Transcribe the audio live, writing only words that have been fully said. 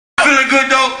good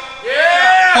though?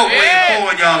 Yeah! Hope we ain't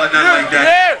pouring y'all or nothing like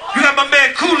that. You got my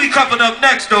man Cooley coming up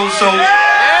next though, so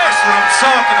that's what I'm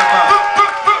talking about.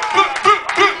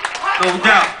 No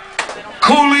doubt.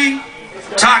 Cooley,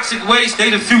 Toxic Waste, they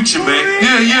the future, man.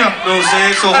 Yeah. You know what I'm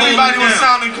saying? So everybody hold it was down.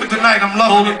 sounding good tonight. I'm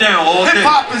loving Hold it down all day.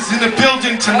 Hip-hop is in the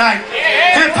building tonight.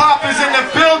 Hip-hop is in the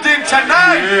building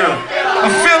tonight. Yeah.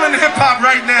 I'm feeling hip-hop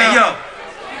right now. Hey, yo,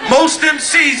 most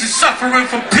MCs is suffering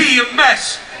from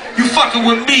PMS. You fucking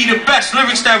with me, the best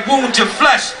lyrics that wound your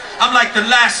flesh. I'm like the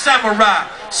last samurai.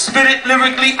 Spit it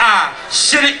lyrically, I.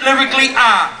 Shit it lyrically,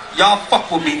 I. Y'all fuck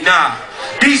with me, nah.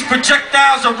 These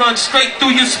projectiles will run straight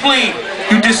through your spleen.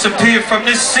 You disappear from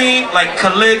this scene like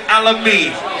Khalid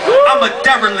Alameen. I'm a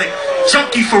derelict,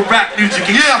 junkie for rap music,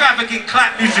 extravagant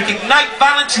clap music, ignite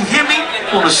violence, you hear me?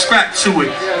 Wanna scrap to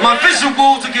it. My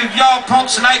visuals will give y'all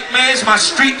punks nightmares. My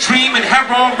street dream and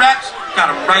heroin raps,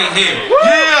 got them right here.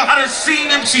 Yeah. I done seen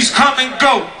MCs come and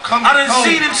go. I done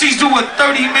seen MCs do a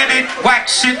 30-minute whack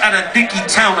shit at a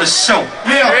Dinkytowner show.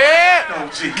 Yeah. No,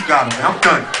 G, you got him, man. I'm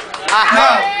done.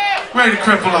 Now, ready to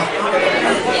cripple up.